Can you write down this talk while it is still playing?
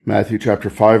Matthew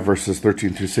chapter 5, verses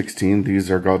 13 through 16,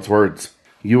 these are God's words.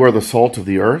 You are the salt of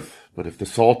the earth, but if the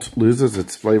salt loses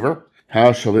its flavor,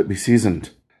 how shall it be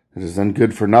seasoned? It is then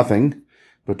good for nothing,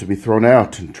 but to be thrown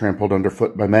out and trampled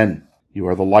underfoot by men. You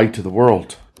are the light of the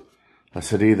world. A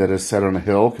city that is set on a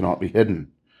hill cannot be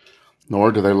hidden.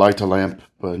 Nor do they light a lamp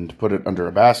and put it under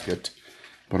a basket,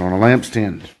 but on a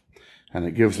lampstand, and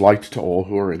it gives light to all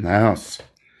who are in the house.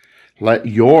 Let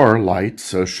your light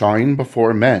so shine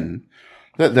before men,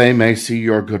 that they may see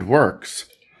your good works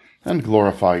and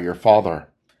glorify your Father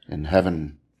in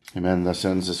heaven. Amen. Thus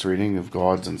ends this reading of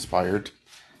God's inspired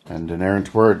and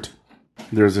inerrant word.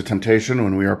 There is a temptation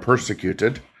when we are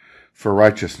persecuted for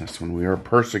righteousness, when we are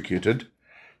persecuted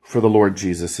for the Lord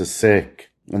Jesus' sake.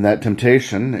 And that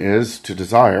temptation is to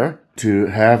desire to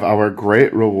have our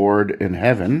great reward in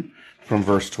heaven, from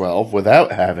verse 12,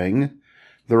 without having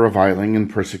the reviling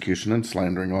and persecution and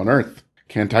slandering on earth.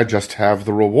 Can't I just have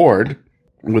the reward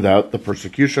without the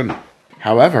persecution?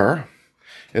 However,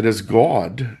 it is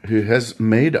God who has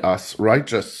made us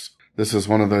righteous. This is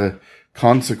one of the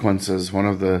consequences, one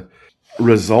of the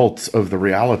results of the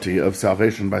reality of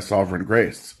salvation by sovereign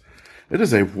grace. It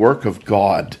is a work of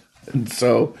God. And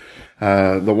so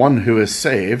the one who is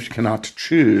saved cannot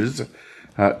choose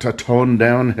to tone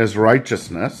down his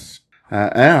righteousness.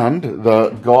 And the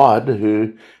God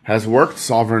who has worked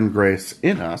sovereign grace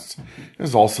in us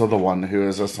is also the one who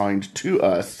has assigned to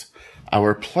us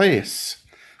our place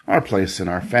in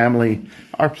our family,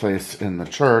 our place in the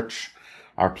church,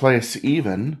 our place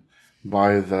even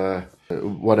by the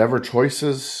whatever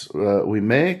choices we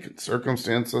make,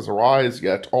 circumstances arise,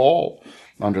 yet all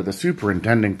under the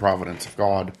superintending providence of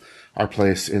God, our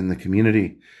place in the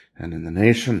community and in the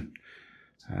nation.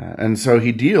 And so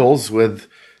he deals with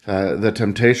the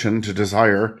temptation to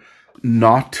desire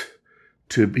not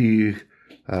to be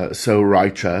so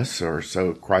righteous or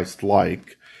so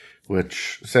Christ-like,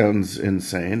 which sounds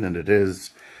insane, and it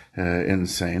is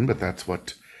insane, but that's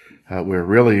what we're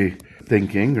really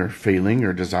thinking or feeling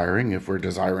or desiring if we're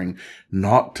desiring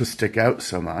not to stick out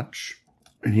so much.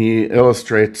 And he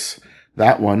illustrates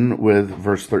that one with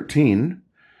verse 13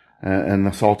 and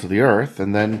the salt of the earth,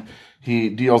 and then he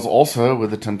deals also with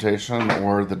the temptation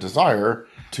or the desire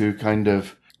to kind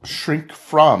of shrink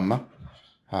from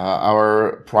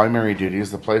our primary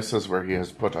duties, the places where he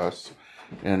has put us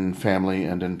in family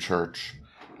and in church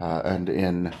and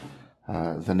in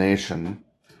the nation,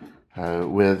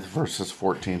 with verses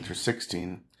 14 through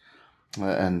 16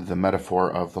 and the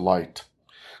metaphor of the light.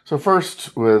 So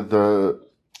first, with the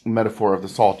metaphor of the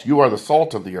salt. You are the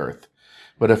salt of the earth.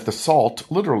 But if the salt,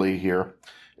 literally here,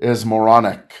 is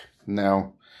moronic.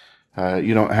 Now,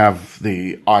 you don't have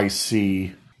the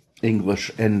IC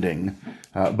English ending,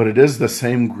 but it is the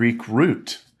same Greek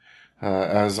root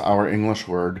as our English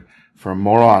word for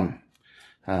moron.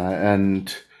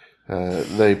 And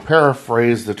they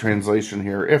paraphrase the translation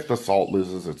here, if the salt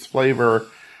loses its flavor.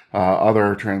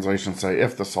 Other translations say,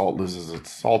 if the salt loses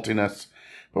its saltiness.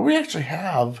 But we actually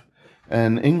have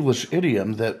an English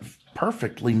idiom that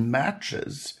perfectly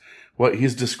matches what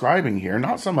he's describing here,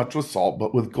 not so much with salt,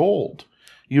 but with gold.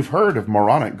 You've heard of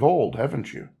moronic gold,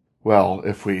 haven't you? Well,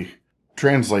 if we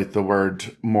translate the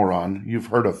word moron, you've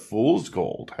heard of fool's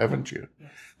gold, haven't you?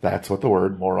 Yes. That's what the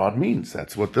word moron means.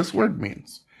 That's what this word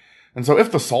means. And so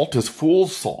if the salt is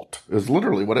fool's salt, is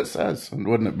literally what it says. And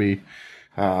wouldn't it be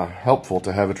helpful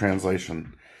to have a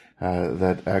translation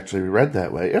that actually read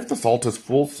that way? If the salt is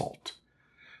fool's salt,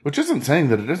 which isn't saying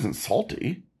that it isn't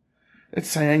salty. It's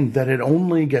saying that it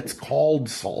only gets called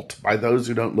salt by those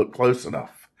who don't look close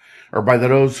enough, or by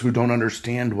those who don't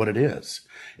understand what it is.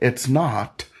 It's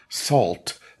not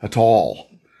salt at all.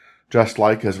 Just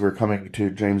like as we're coming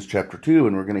to James chapter 2,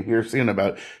 and we're going to hear soon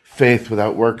about faith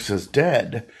without works is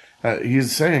dead,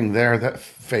 he's saying there that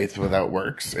faith without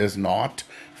works is not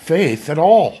faith at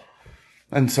all.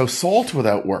 And so salt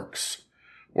without works,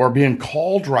 or being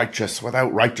called righteous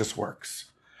without righteous works,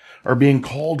 or being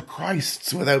called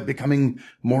Christs without becoming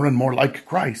more and more like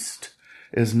Christ,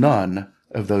 is none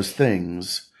of those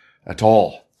things at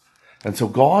all. And so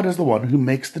God is the one who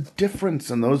makes the difference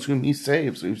in those whom he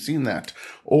saves. We've seen that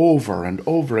over and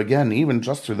over again, even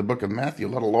just through the book of Matthew,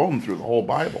 let alone through the whole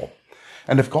Bible.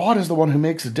 And if God is the one who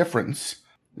makes a difference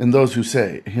in those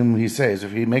whom he saves,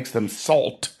 if he makes them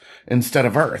salt instead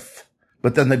of earth,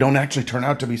 but then they don't actually turn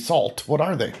out to be salt, what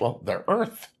are they? Well, they're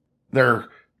earth. They're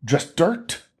just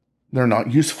dirt. They're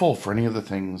not useful for any of the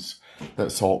things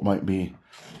that salt might be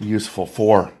useful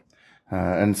for.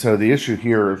 And so the issue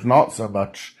here is not so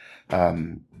much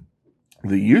the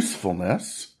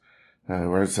usefulness,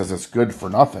 where it says it's good for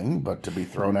nothing, but to be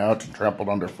thrown out and trampled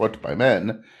underfoot by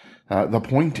men. The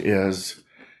point is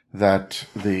that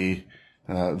the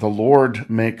Lord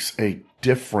makes a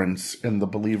difference in the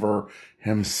believer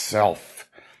himself,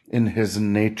 in his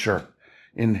nature,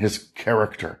 in his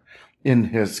character, in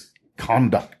his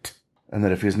conduct, and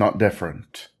that if he's not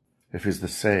different, if he's the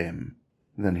same,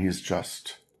 then he's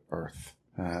just earth.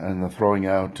 And the throwing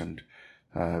out and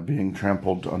being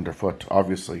trampled underfoot,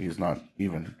 obviously he's not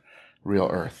even real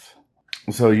earth.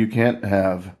 So you can't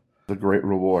have the great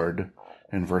reward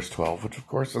in verse 12, which of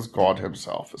course is God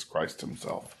himself, is Christ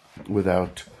himself,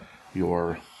 without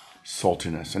your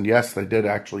saltiness. And yes, they did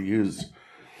actually use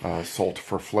salt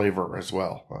for flavor as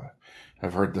well.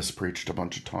 I've heard this preached a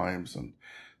bunch of times, and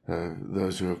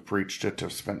those who have preached it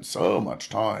have spent so much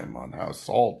time on how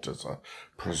salt is a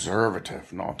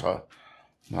preservative, not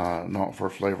for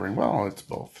flavoring. Well, it's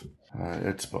both.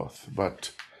 It's both.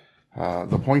 But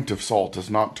the point of salt is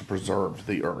not to preserve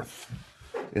the earth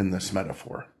in this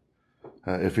metaphor.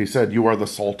 If he said, you are the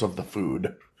salt of the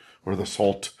food, or the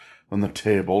salt on the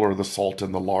table, or the salt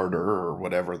in the larder, or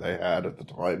whatever they had at the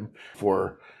time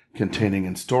for containing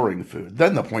and storing food,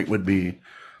 then the point would be,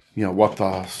 what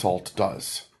the salt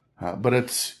does. But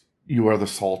it's, you are the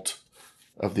salt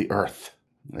of the earth.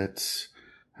 It's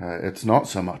not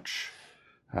so much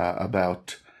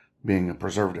about being a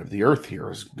preservative. The earth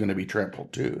here is going to be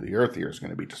trampled too. The earth here is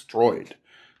going to be destroyed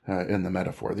in the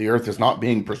metaphor. The earth is not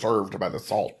being preserved by the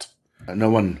salt.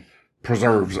 No one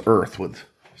preserves earth with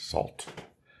salt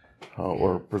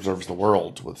or preserves the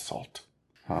world with salt.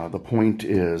 The point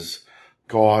is,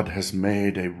 God has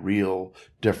made a real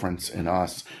difference in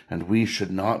us, and we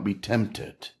should not be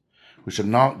tempted. We should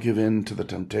not give in to the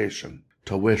temptation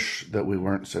to wish that we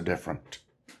weren't so different.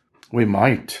 We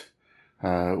might.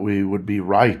 We would be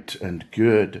right and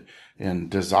good in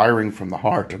desiring from the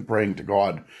heart and praying to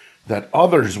God that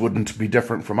others wouldn't be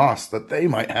different from us, that they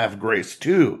might have grace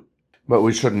too. But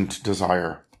we shouldn't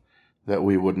desire that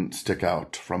we wouldn't stick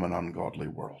out from an ungodly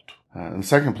world. In the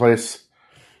second place,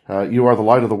 you are the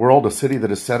light of the world. A city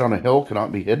that is set on a hill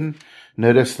cannot be hidden.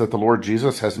 Notice that the Lord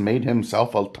Jesus has made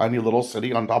himself a tiny little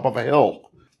city on top of a hill.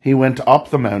 He went up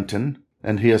the mountain,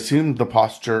 and he assumed the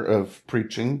posture of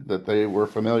preaching that they were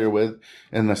familiar with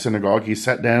in the synagogue. He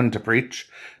sat down to preach,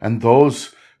 and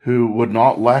those who would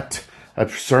not let a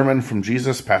sermon from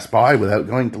Jesus pass by without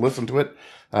going to listen to it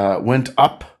went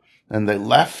up, and they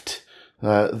left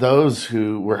those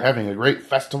who were having a great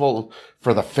festival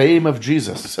for the fame of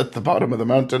Jesus at the bottom of the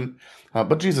mountain.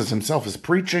 But Jesus himself is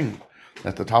preaching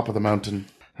at the top of the mountain,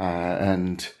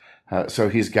 and so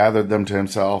he's gathered them to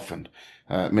himself, and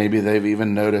maybe they've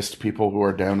even noticed people who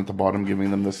are down at the bottom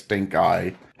giving them the stink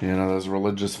eye. Those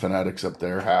religious fanatics up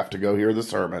there have to go hear the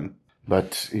sermon.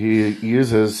 But he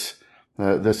uses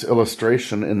this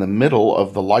illustration in the middle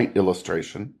of the light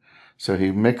illustration. So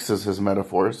he mixes his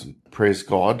metaphors and praise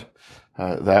God,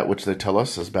 that which they tell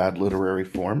us is bad literary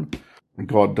form.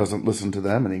 God doesn't listen to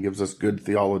them, and he gives us good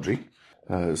theology.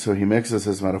 So he mixes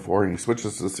his metaphor, and he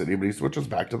switches to the city, but he switches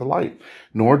back to the light.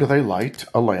 Nor do they light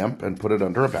a lamp and put it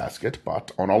under a basket,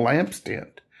 but on a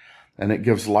lampstand, and it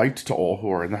gives light to all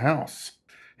who are in the house.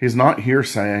 He's not here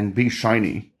saying, be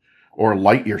shiny, or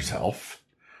light yourself,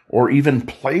 or even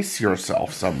place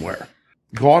yourself somewhere.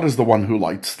 God is the one who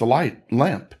lights the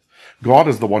lamp. God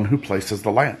is the one who places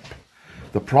the lamp.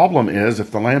 The problem is,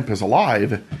 if the lamp is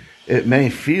alive, it may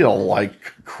feel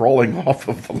like crawling off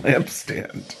of the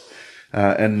lampstand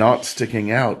and not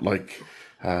sticking out like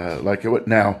it would.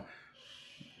 Now,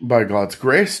 by God's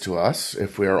grace to us,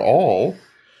 if we are all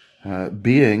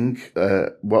being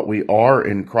what we are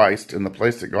in Christ in the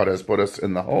place that God has put us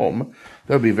in the home,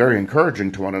 that would be very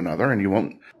encouraging to one another, and you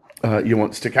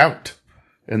won't stick out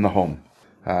in the home.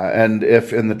 And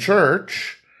if in the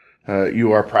church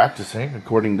you are practicing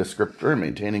according to Scripture,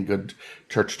 maintaining good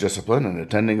church discipline and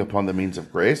attending upon the means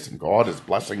of grace, and God is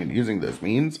blessing and using those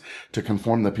means to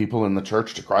conform the people in the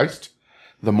church to Christ,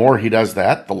 the more he does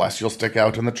that, the less you'll stick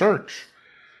out in the church.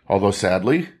 Although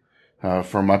sadly,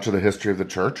 for much of the history of the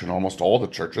church and almost all the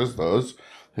churches, those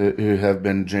who have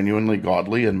been genuinely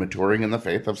godly and maturing in the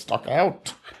faith have stuck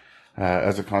out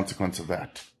as a consequence of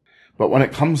that. But when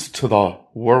it comes to the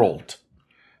world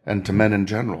and to men in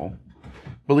general,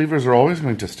 believers are always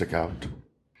going to stick out.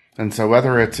 And so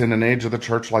whether it's in an age of the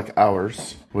church like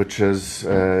ours, which is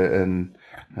in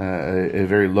a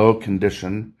very low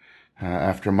condition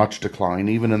after much decline,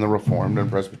 even in the Reformed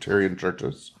and Presbyterian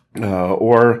churches,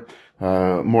 or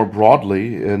more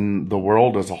broadly in the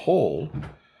world as a whole,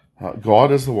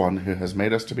 God is the one who has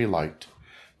made us to be light.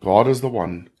 God is the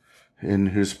one in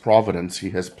whose providence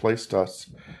he has placed us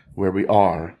where we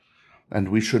are, and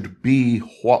we should be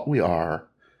what we are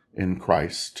in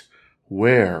Christ,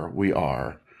 where we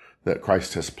are, that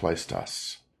Christ has placed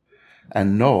us.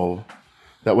 and know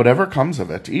that whatever comes of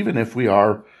it, even if we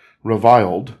are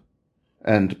reviled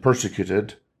and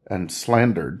persecuted and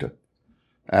slandered,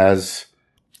 as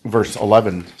verse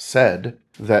 11 said,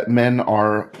 that men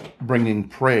are bringing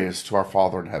praise to our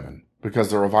Father in heaven.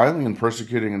 Because they're reviling and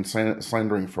persecuting and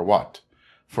slandering for what?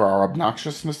 For our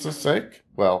obnoxiousness' sake?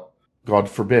 Well, God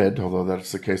forbid, although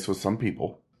that's the case with some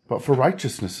people, but for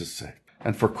righteousness' sake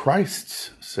and for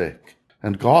Christ's sake.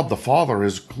 And God the Father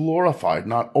is glorified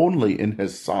not only in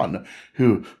his Son,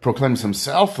 who proclaims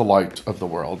himself the light of the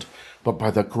world, but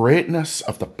by the greatness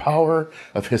of the power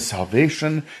of his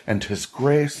salvation and his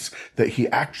grace, that he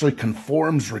actually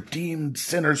conforms redeemed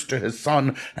sinners to his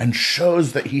Son and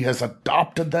shows that he has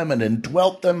adopted them and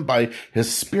indwelt them by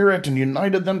his Spirit and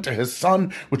united them to his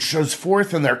Son, which shows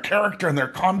forth in their character and their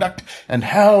conduct. And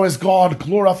how is God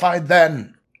glorified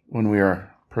then? When we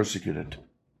are persecuted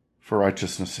for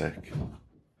righteousness' sake,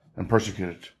 and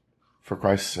persecuted for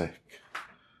Christ's sake,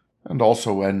 and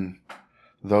also when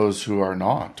those who are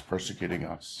not persecuting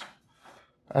us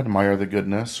admire the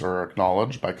goodness or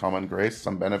acknowledge by common grace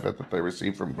some benefit that they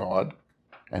receive from God,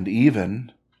 and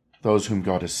even those whom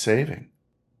God is saving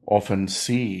often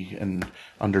see and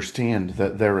understand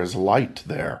that there is light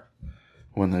there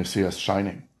when they see us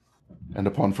shining. And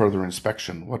upon further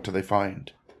inspection, what do they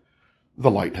find?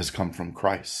 The light has come from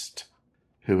Christ,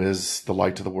 who is the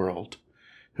light of the world,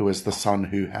 who is the Son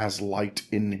who has light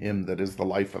in him that is the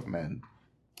life of men,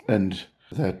 and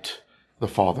that the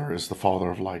Father is the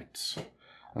Father of lights.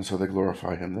 And so they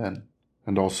glorify him then.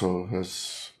 And also,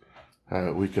 as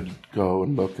we could go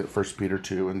and look at 1 Peter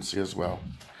 2 and see as well,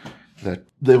 that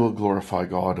they will glorify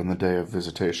God in the day of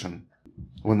visitation,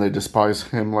 when they despise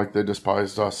him like they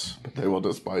despised us, but they will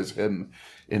despise him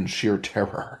in sheer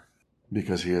terror,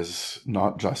 because he is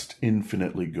not just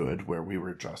infinitely good where we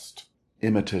were just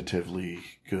imitatively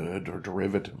good or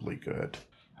derivatively good,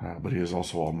 but he is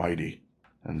also almighty.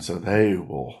 And so they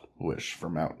will wish for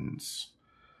mountains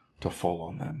to fall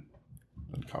on them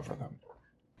and cover them.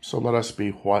 So let us be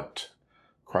what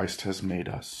Christ has made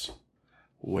us,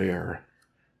 where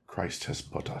Christ has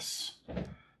put us,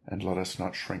 and let us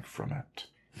not shrink from it,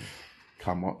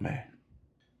 come what may.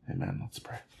 Amen. Let's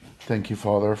pray. Thank you,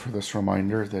 Father, for this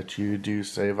reminder that you do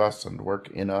save us and work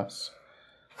in us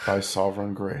by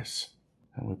sovereign grace.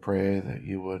 And we pray that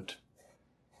you would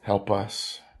help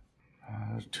us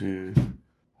to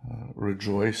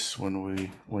rejoice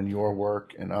when your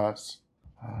work in us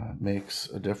makes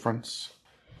a difference,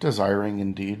 desiring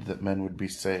indeed that men would be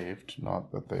saved,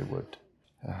 not that they would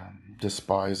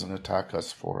despise and attack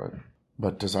us for it,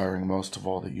 but desiring most of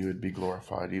all that you would be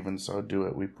glorified. Even so, do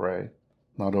it, we pray,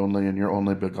 not only in your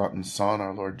only begotten Son,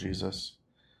 our Lord Jesus,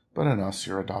 but in us,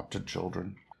 your adopted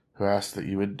children, who ask that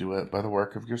you would do it by the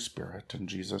work of your Spirit. In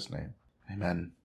Jesus' name, amen.